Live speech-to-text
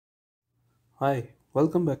Hi,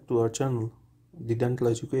 welcome back to our channel, The Dental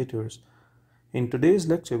Educators. In today's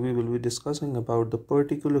lecture, we will be discussing about the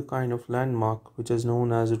particular kind of landmark which is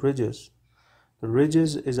known as ridges. The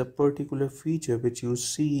ridges is a particular feature which you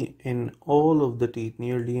see in all of the teeth,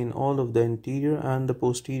 nearly in all of the anterior and the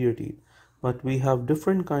posterior teeth. But we have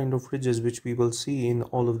different kind of ridges which we will see in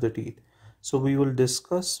all of the teeth. So we will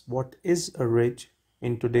discuss what is a ridge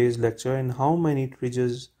in today's lecture and how many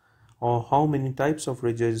ridges or how many types of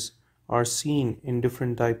ridges are seen in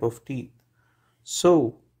different type of teeth.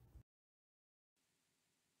 So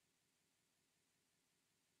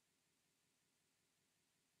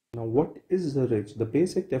now what is a ridge? The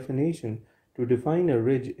basic definition to define a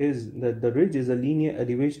ridge is that the ridge is a linear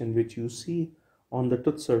elevation which you see on the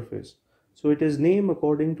tooth surface. So it is named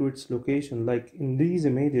according to its location. Like in these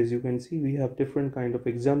images you can see we have different kind of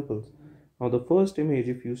examples. Now the first image,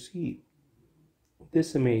 if you see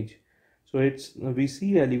this image, so we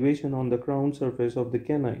see elevation on the crown surface of the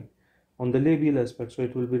canine on the labial aspect, so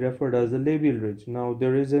it will be referred as the labial ridge. Now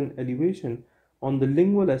there is an elevation on the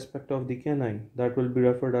lingual aspect of the canine that will be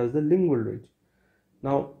referred as the lingual ridge.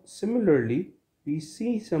 Now similarly we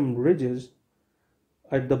see some ridges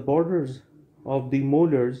at the borders of the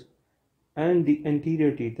molars and the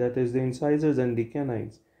anterior teeth, that is the incisors and the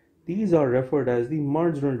canines. These are referred as the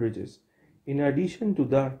marginal ridges. In addition to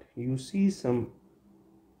that, you see some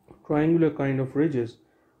triangular kind of ridges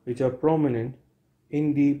which are prominent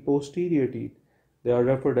in the posterior teeth. They are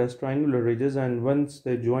referred as triangular ridges, and once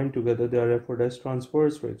they join together they are referred as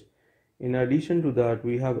transverse ridge. In addition to that,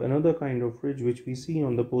 we have another kind of ridge which we see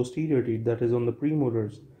on the posterior teeth, that is on the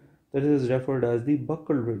premolars, that is referred as the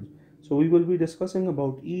buccal ridge. So we will be discussing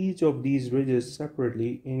about each of these ridges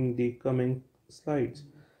separately in the coming slides.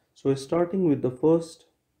 So starting with the first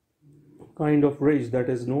kind of ridge, that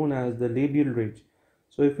is known as the labial ridge.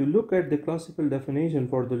 So if you look at the classical definition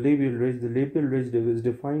for the labial ridge is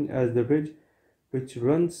defined as the ridge which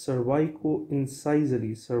runs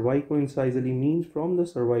cervico-incisally. Cervico-incisally means from the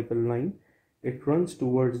cervical line, it runs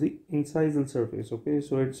towards the incisal surface. Okay,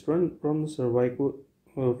 so it's run from the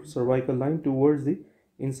cervical line towards the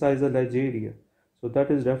incisal edge area. So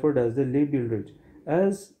that is referred as the labial ridge.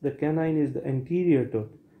 As the canine is the anterior tooth,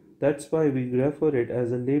 that's why we refer it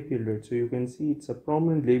as a labial ridge. So you can see it's a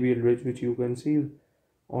prominent labial ridge which you can see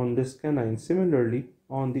on this canine. Similarly,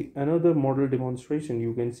 on the another model demonstration,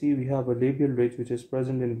 you can see we have a labial ridge which is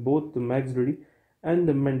present in both the maxillary and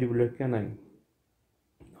the mandibular canine.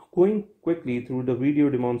 Going quickly through the video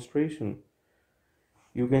demonstration,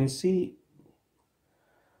 you can see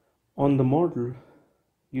on the model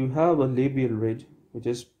you have a labial ridge which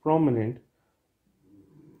is prominent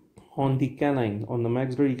on the canine. On the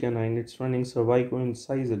maxillary canine it's running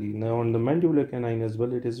cervico-incisally. Now on the mandibular canine as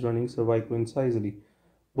well, it is running cervico-incisally.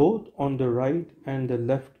 Both on the right and the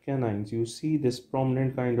left canines you see this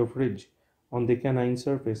prominent kind of ridge on the canine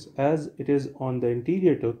surface. As it is on the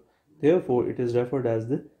anterior tooth, therefore it is referred as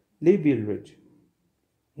the labial ridge.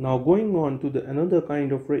 Now going on to the another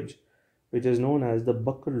kind of ridge which is known as the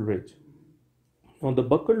buccal ridge. Now the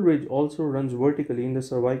buccal ridge also runs vertically in the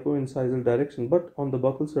cervico-incisal direction, but on the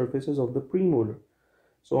buccal surfaces of the premolar.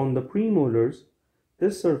 So on the premolars,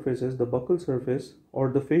 this surface is the buccal surface, or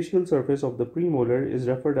the facial surface of the premolar is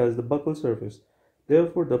referred as the buccal surface.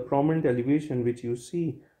 Therefore, the prominent elevation which you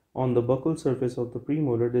see on the buccal surface of the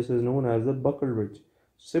premolar, this is known as the buccal ridge.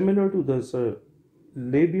 Similar to the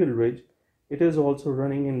labial ridge, it is also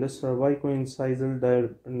running in the cervico-incisal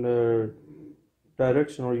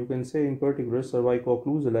direction, or you can say in particular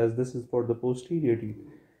cervico-occlusal, as this is for the posterior teeth.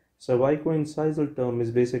 Cervico-incisal term is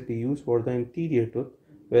basically used for the anterior tooth,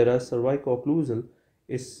 whereas cervico-occlusal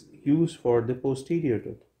is used for the posterior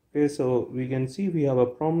tooth. Okay, so we can see we have a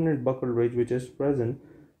prominent buccal ridge which is present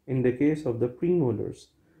in the case of the premolars,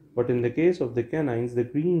 but in the case of the canines, the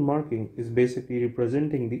green marking is basically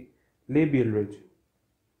representing the labial ridge.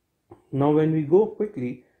 Now when we go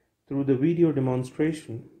quickly through the video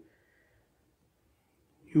demonstration,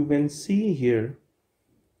 you can see here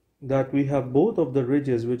that we have both of the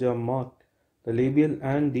ridges which are marked, the labial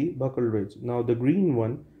and the buccal ridge. Now the green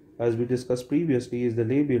one, as we discussed previously, is the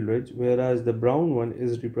labial ridge, whereas the brown one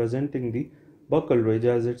is representing the buccal ridge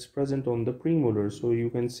as it's present on the premolar. So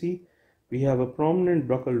you can see we have a prominent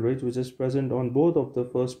buccal ridge which is present on both of the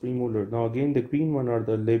first premolar. Now again, the green one are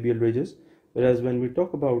the labial ridges, whereas when we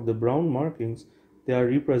talk about the brown markings, they are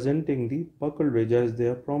representing the buccal ridge as they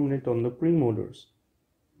are prominent on the premolars.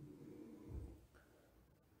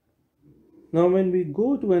 Now when we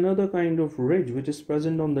go to another kind of ridge which is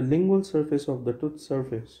present on the lingual surface of the tooth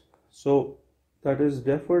surface, so that is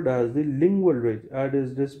referred as the lingual ridge, and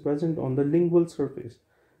is this present on the lingual surface.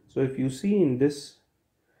 So if you see in this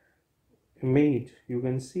image, you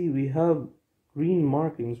can see we have green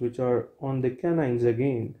markings which are on the canines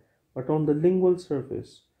again, but on the lingual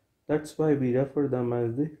surface. That's why we refer them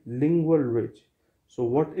as the lingual ridge. So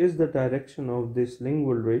what is the direction of this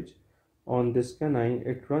lingual ridge on this canine?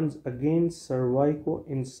 It runs against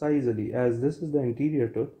cervico-incisally, as this is the anterior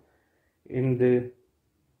tooth. In the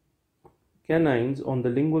canines on the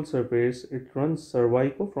lingual surface, it runs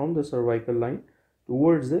cervico from the cervical line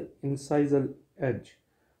towards the incisal edge.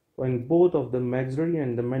 So in both of the maxillary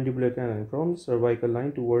and the mandibular canine, from the cervical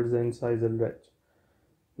line towards the incisal edge.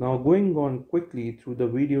 Now going on quickly through the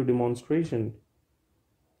video demonstration,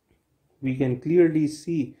 we can clearly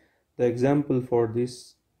see the example for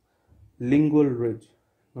this lingual ridge.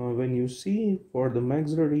 Now when you see for the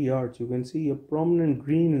maxillary arch, you can see a prominent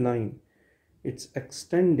green line. It's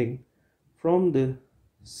extending from the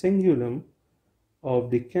cingulum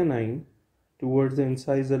of the canine towards the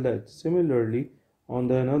incisal edge. Similarly, on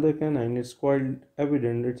the another canine, it's quite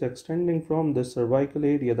evident it's extending from the cervical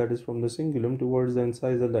area, that is from the cingulum, towards the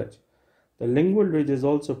incisal edge. The lingual ridge is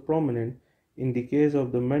also prominent in the case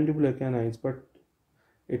of the mandibular canines, but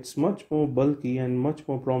it's much more bulky and much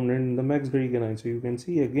more prominent in the maxillary canine. So you can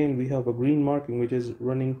see again we have a green marking which is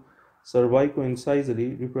running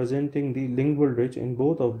cervico-incisally, representing the lingual ridge in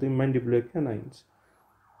both of the mandibular canines,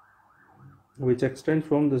 which extend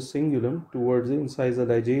from the cingulum towards the incisal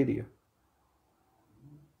edge area.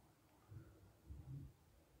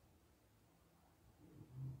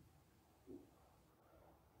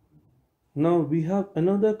 Now we have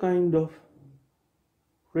another kind of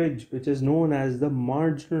ridge which is known as the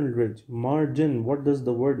marginal ridge. Margin, what does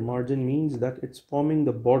the word margin means? That it's forming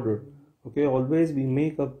the border. Okay, always we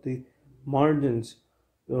make up the margins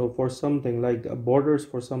for something, like borders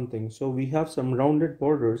for something. So we have some rounded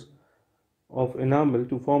borders of enamel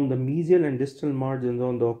to form the mesial and distal margins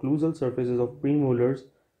on the occlusal surfaces of premolars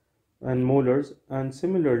and molars, and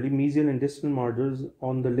similarly mesial and distal margins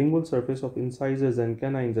on the lingual surface of incisors and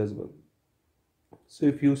canines as well. So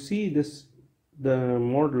if you see this, the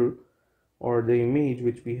model or the image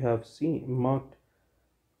which we have seen marked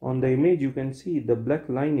on the image, you can see the black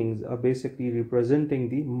linings are basically representing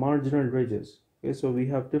the marginal ridges. Okay, so we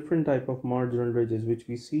have different type of marginal ridges which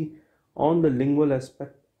we see on the lingual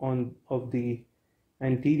aspect of the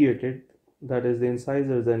anterior teeth, that is the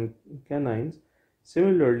incisors and canines.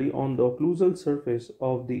 Similarly, on the occlusal surface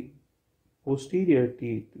of the posterior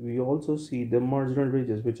teeth, we also see the marginal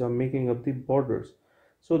ridges which are making up the borders.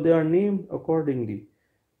 So they are named accordingly.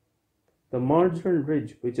 The marginal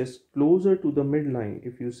ridge which is closer to the midline,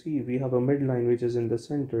 if you see we have a midline which is in the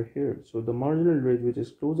center here. So the marginal ridge which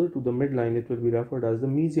is closer to the midline, it will be referred as the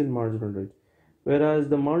mesial marginal ridge. Whereas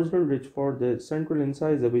the marginal ridge for the central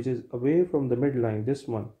incisor which is away from the midline, this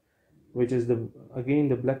one, which is again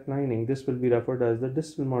the black lining, this will be referred as the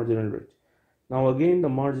distal marginal ridge. Now again the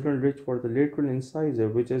marginal ridge for the lateral incisor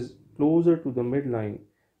which is closer to the midline,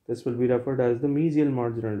 this will be referred as the mesial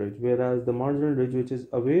marginal ridge. Whereas the marginal ridge which is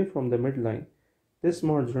away from the midline, this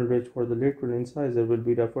marginal ridge for the lateral incisor will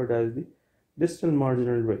be referred as the distal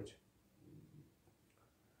marginal ridge.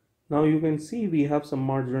 Now you can see we have some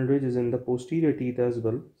marginal ridges in the posterior teeth as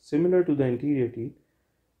well. Similar to the anterior teeth,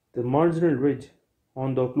 the marginal ridge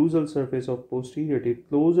on the occlusal surface of posterior teeth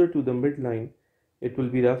closer to the midline, it will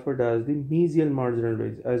be referred as the mesial marginal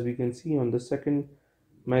ridge, as we can see on the second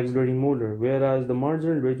maxillary molar. Whereas the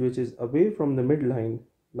marginal ridge which is away from the midline,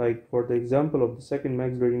 like for the example of the second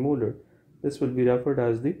maxillary molar, this will be referred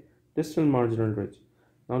as the distal marginal ridge.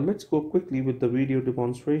 Now let's go quickly with the video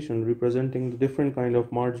demonstration representing the different kind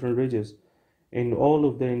of marginal ridges in all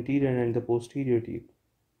of the anterior and the posterior teeth.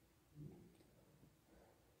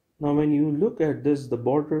 Now when you look at this, the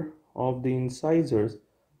border of the incisors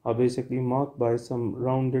are basically marked by some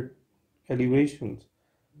rounded elevations.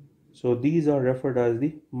 So these are referred as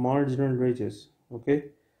the marginal ridges. Okay,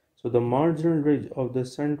 so the marginal ridge of the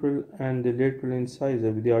central and the lateral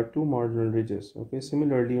incisor, there are two marginal ridges. Okay,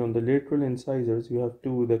 similarly on the lateral incisors you have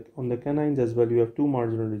two, on the canines as well you have two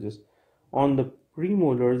marginal ridges. On the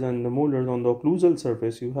premolars and the molars on the occlusal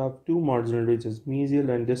surface you have two marginal ridges, mesial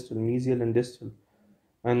and distal,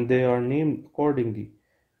 and they are named accordingly.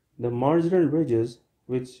 The marginal ridges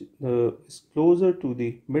which is closer to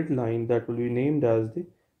the midline, that will be named as the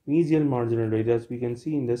mesial marginal ridge, as we can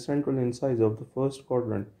see in the central incisor of the first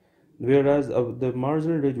quadrant. Whereas the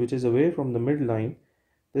marginal ridge which is away from the midline,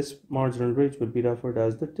 this marginal ridge will be referred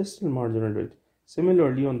as the distal marginal ridge.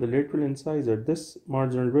 Similarly, on the lateral incisor, this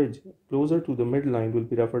marginal ridge closer to the midline will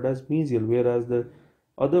be referred as mesial, whereas the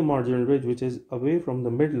other marginal ridge which is away from the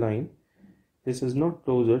midline, this is not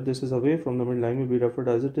closer, this is away from the midline, will be referred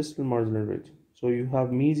as a distal marginal ridge. So you have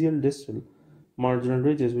mesial, distal. marginal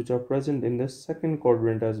ridges which are present in the second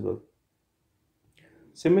quadrant as well.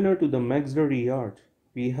 Similar to the maxillary arch,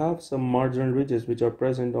 we have some marginal ridges which are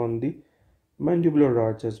present on the mandibular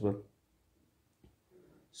arch as well.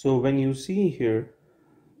 So when you see here,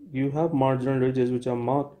 you have marginal ridges which are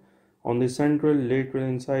marked on the central, lateral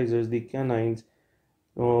incisors, the canines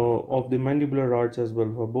of the mandibular arch as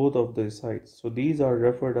well for both of the sides. So these are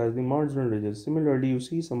referred as the marginal ridges. Similarly, you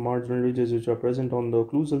see some marginal ridges which are present on the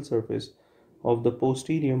occlusal surface of the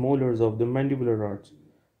posterior molars of the mandibular arch.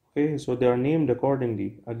 Okay, so they are named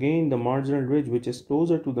accordingly. Again, the marginal ridge which is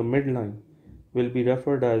closer to the midline will be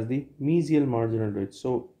referred as the mesial marginal ridge.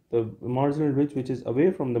 So the marginal ridge which is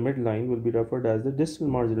away from the midline will be referred as the distal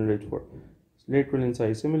marginal ridge for lateral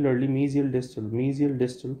incisor. Similarly, mesial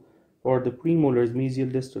distal for the premolars,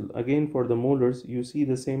 mesial distal. Again, for the molars, you see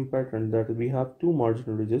the same pattern that we have two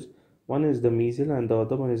marginal ridges. One is the mesial and the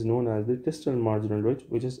other one is known as the distal marginal ridge,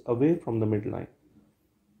 which is away from the midline.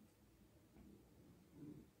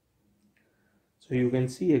 So you can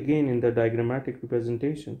see again in the diagrammatic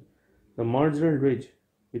representation, the marginal ridge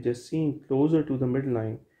which is seen closer to the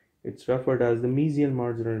midline, it's referred as the mesial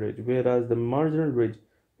marginal ridge, whereas the marginal ridge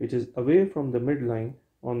which is away from the midline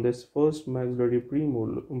on this first maxillary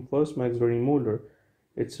molar,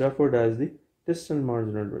 it's referred as the distal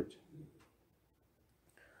marginal ridge.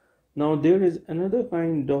 Now there is another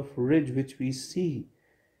kind of ridge which we see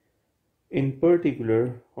in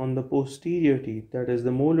particular on the posterior teeth, that is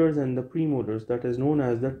the molars and the premolars, that is known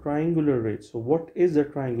as the triangular ridge. So what is the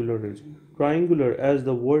triangular ridge? Triangular, as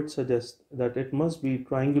the word suggests, that it must be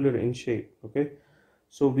triangular in shape. Okay,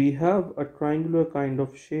 so we have a triangular kind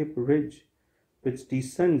of shape ridge which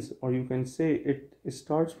descends, or you can say it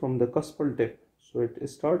starts from the cuspal tip. So it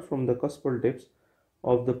starts from the cuspal tips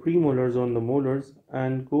of the premolars on the molars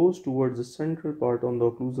and goes towards the central part on the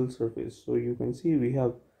occlusal surface. So you can see we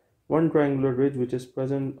have one triangular ridge which is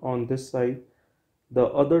present on this side, the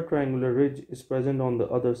other triangular ridge is present on the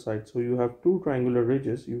other side. So you have two triangular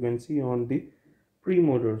ridges you can see on the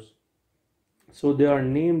premolars. So they are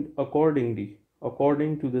named accordingly,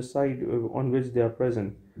 according to the side on which they are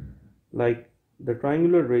present. Like the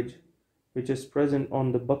triangular ridge which is present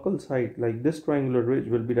on the buccal side, like this triangular ridge,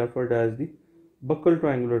 will be referred as the buccal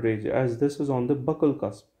triangular ridge, as this is on the buccal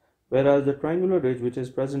cusp. Whereas the triangular ridge which is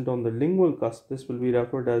present on the lingual cusp, this will be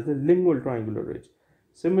referred as the lingual triangular ridge.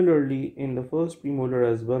 Similarly, in the first premolar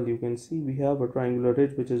as well, you can see we have a triangular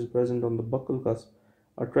ridge which is present on the buccal cusp,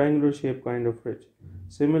 a triangular shaped kind of ridge.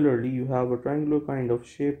 Similarly, you have a triangular kind of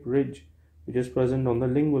shaped ridge which is present on the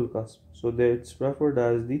lingual cusp. So it's referred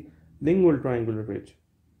as the lingual triangular ridge.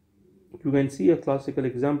 You can see a classical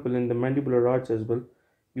example in the mandibular arch as well.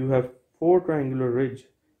 You have four triangular ridge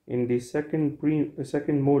in the second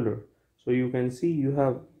molar. So you can see you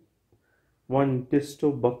have one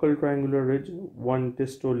disto-buccal triangular ridge, one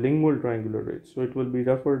disto-lingual triangular ridge. So it will be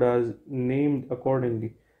referred as named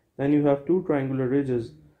accordingly. Then you have two triangular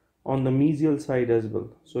ridges on the mesial side as well.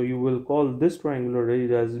 So you will call this triangular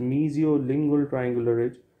ridge as mesio-lingual triangular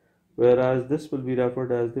ridge, whereas this will be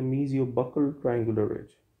referred as the mesio-buccal triangular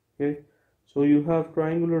ridge. Okay, so you have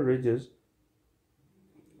triangular ridges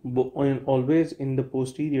always in the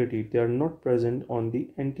posterior teeth. They are not present on the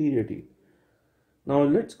anterior teeth. Now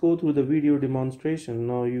let's go through the video demonstration.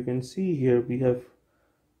 Now you can see here we have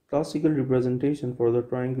classical representation for the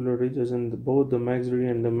triangular ridges in both the maxillary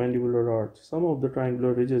and the mandibular arch. Some of the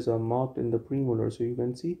triangular ridges are marked in the premolar, so you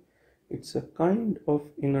can see it's a kind of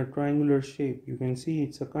in a triangular shape. You can see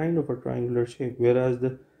it's a kind of a triangular shape, whereas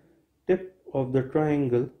the tip of the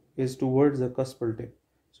triangle is towards the cuspal tip.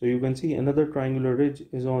 So you can see another triangular ridge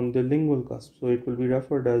is on the lingual cusp, so it will be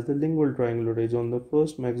referred as the lingual triangular ridge on the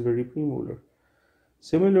first maxillary premolar.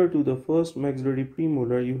 Similar to the first maxillary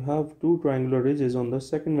premolar, you have two triangular ridges on the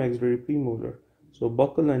second maxillary premolar, so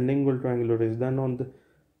buccal and lingual triangular ridge. Then on the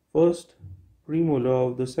first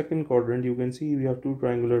premolar of the second quadrant, you can see we have two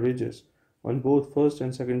triangular ridges on both first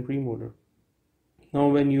and second premolar. Now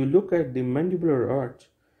when you look at the mandibular arch,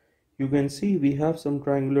 you can see we have some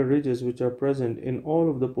triangular ridges which are present in all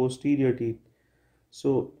of the posterior teeth.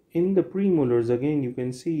 So in the premolars, again you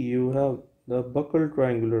can see you have the buccal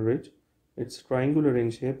triangular ridge. It's triangular in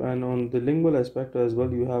shape, and on the lingual aspect as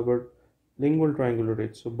well you have a lingual triangular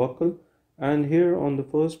ridge. So buccal, and here on the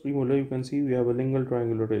first premolar you can see we have a lingual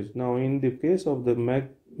triangular ridge. Now in the case of the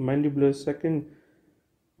mandibular second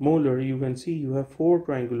molar, you can see you have four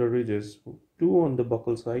triangular ridges, two on the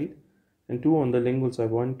buccal side and two on the lingual side.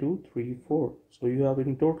 1, 2, 3, 4. So you have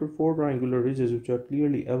in total four triangular ridges which are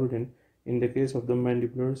clearly evident in the case of the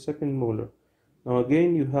mandibular second molar. Now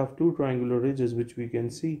again you have two triangular ridges which we can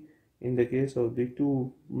see in the case of the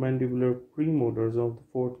two mandibular premolars of the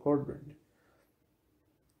fourth quadrant.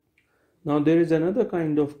 Now there is another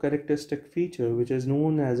kind of characteristic feature which is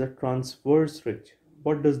known as a transverse ridge.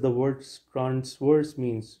 What does the word transverse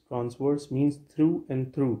means? Transverse means through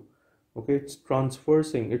and through. Okay, it's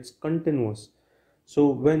transversing, it's continuous. So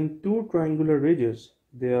when two triangular ridges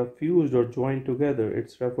they are fused or joined together,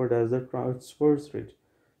 it's referred as the transverse ridge.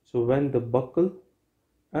 So when the buccal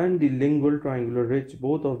and the lingual triangular ridge,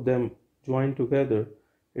 both of them join together,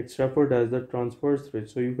 it's referred as the transverse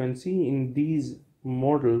ridge. So you can see in these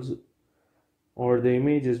models or the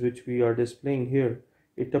images which we are displaying here,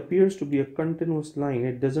 it appears to be a continuous line.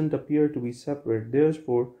 It doesn't appear to be separate.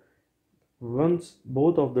 Therefore, once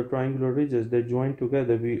both of the triangular ridges they join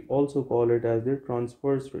together, we also call it as the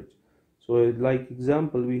transverse ridge. So like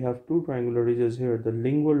example, we have two triangular ridges here, the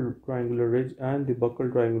lingual triangular ridge and the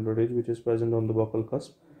buccal triangular ridge, which is present on the buccal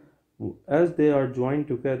cusp. As they are joined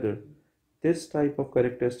together, this type of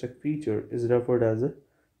characteristic feature is referred as a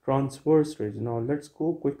transverse ridge. Now let's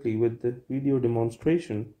go quickly with the video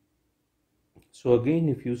demonstration. So again,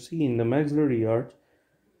 if you see in the maxillary arch,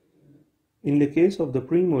 in the case of the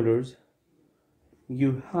premolars,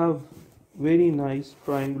 you have very nice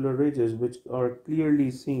triangular ridges which are clearly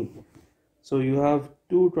seen. So you have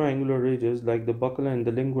two triangular ridges like the buccal and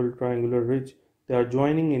the lingual triangular ridge. They are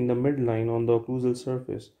joining in the midline on the occlusal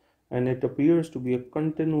surface, and it appears to be a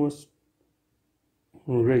continuous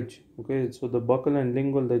ridge. Okay, so the buccal and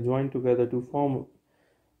lingual they join together to form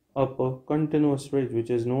up a continuous ridge which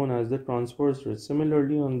is known as the transverse ridge.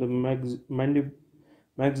 Similarly, on the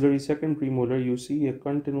maxillary second premolar, you see a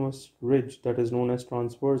continuous ridge that is known as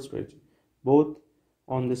transverse ridge. Both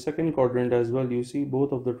on the second quadrant as well, you see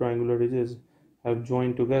both of the triangular ridges have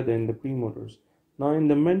joined together in the premolars. Now in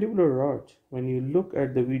the mandibular arch, when you look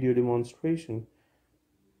at the video demonstration,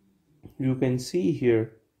 you can see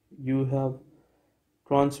here you have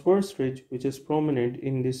transverse ridge which is prominent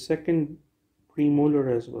in the second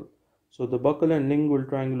premolar as well. So the buccal and lingual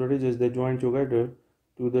triangular ridges they join together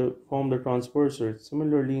to form the transverse ridge.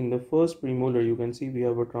 Similarly, in the first premolar, you can see we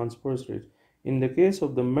have a transverse ridge. In the case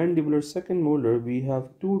of the mandibular second molar, we have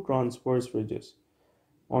two transverse ridges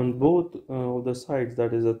on both of the sides,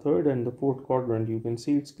 that is the third and the fourth quadrant. You can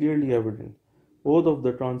see it's clearly evident. Both of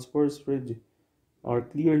the transverse ridge are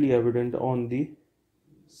clearly evident on the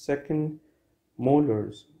second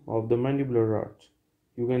molars of the mandibular arch.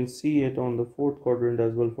 You can see it on the fourth quadrant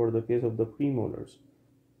as well for the case of the premolars.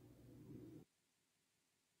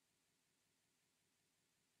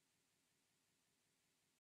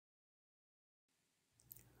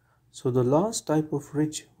 So the last type of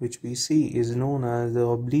ridge which we see is known as the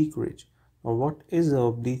oblique ridge. Now what is the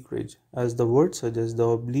oblique ridge? As the word suggests, the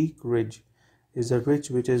oblique ridge is a ridge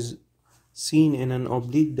which is seen in an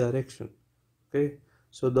oblique direction. Okay,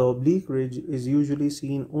 so the oblique ridge is usually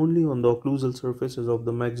seen only on the occlusal surfaces of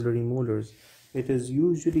the maxillary molars. It is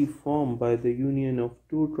usually formed by the union of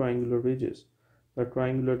two triangular ridges. The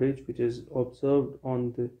triangular ridge which is observed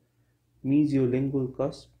on the mesiolingual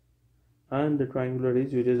cusp and the triangular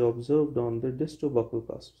ridge which is observed on the distobuccal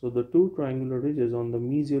cusp. So the two triangular ridges on the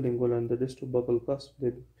mesiolingual and the distobuccal cusp,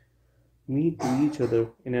 they meet to each other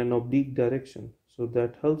in an oblique direction. So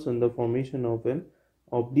that helps in the formation of an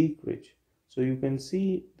oblique ridge. So you can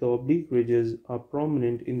see the oblique ridges are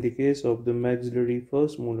prominent in the case of the maxillary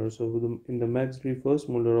first molar. So in the maxillary first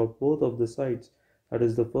molar of both of the sides, that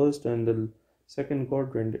is the first and the second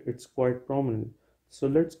quadrant, it's quite prominent. So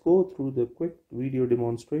let's go through the quick video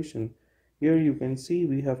demonstration. Here you can see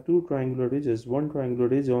we have two triangular ridges, one triangular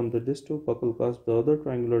ridge on the distobuccal cusp, the other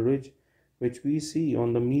triangular ridge which we see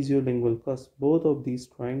on the mesiolingual cusp. Both of these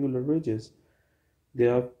triangular ridges, they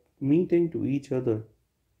are meeting to each other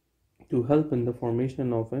to help in the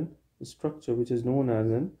formation of a structure which is known as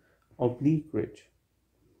an oblique ridge.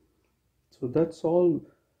 So that's all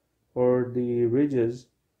for the ridges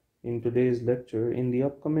in today's lecture. In the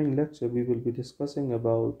upcoming lecture, we will be discussing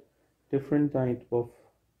about different type of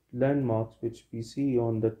landmarks which we see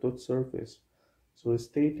on the tooth surface. So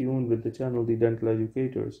stay tuned with the channel The Dental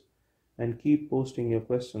Educators and keep posting your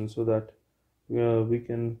questions so that we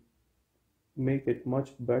can make it much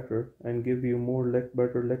better and give you more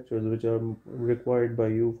better lectures which are required by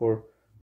you for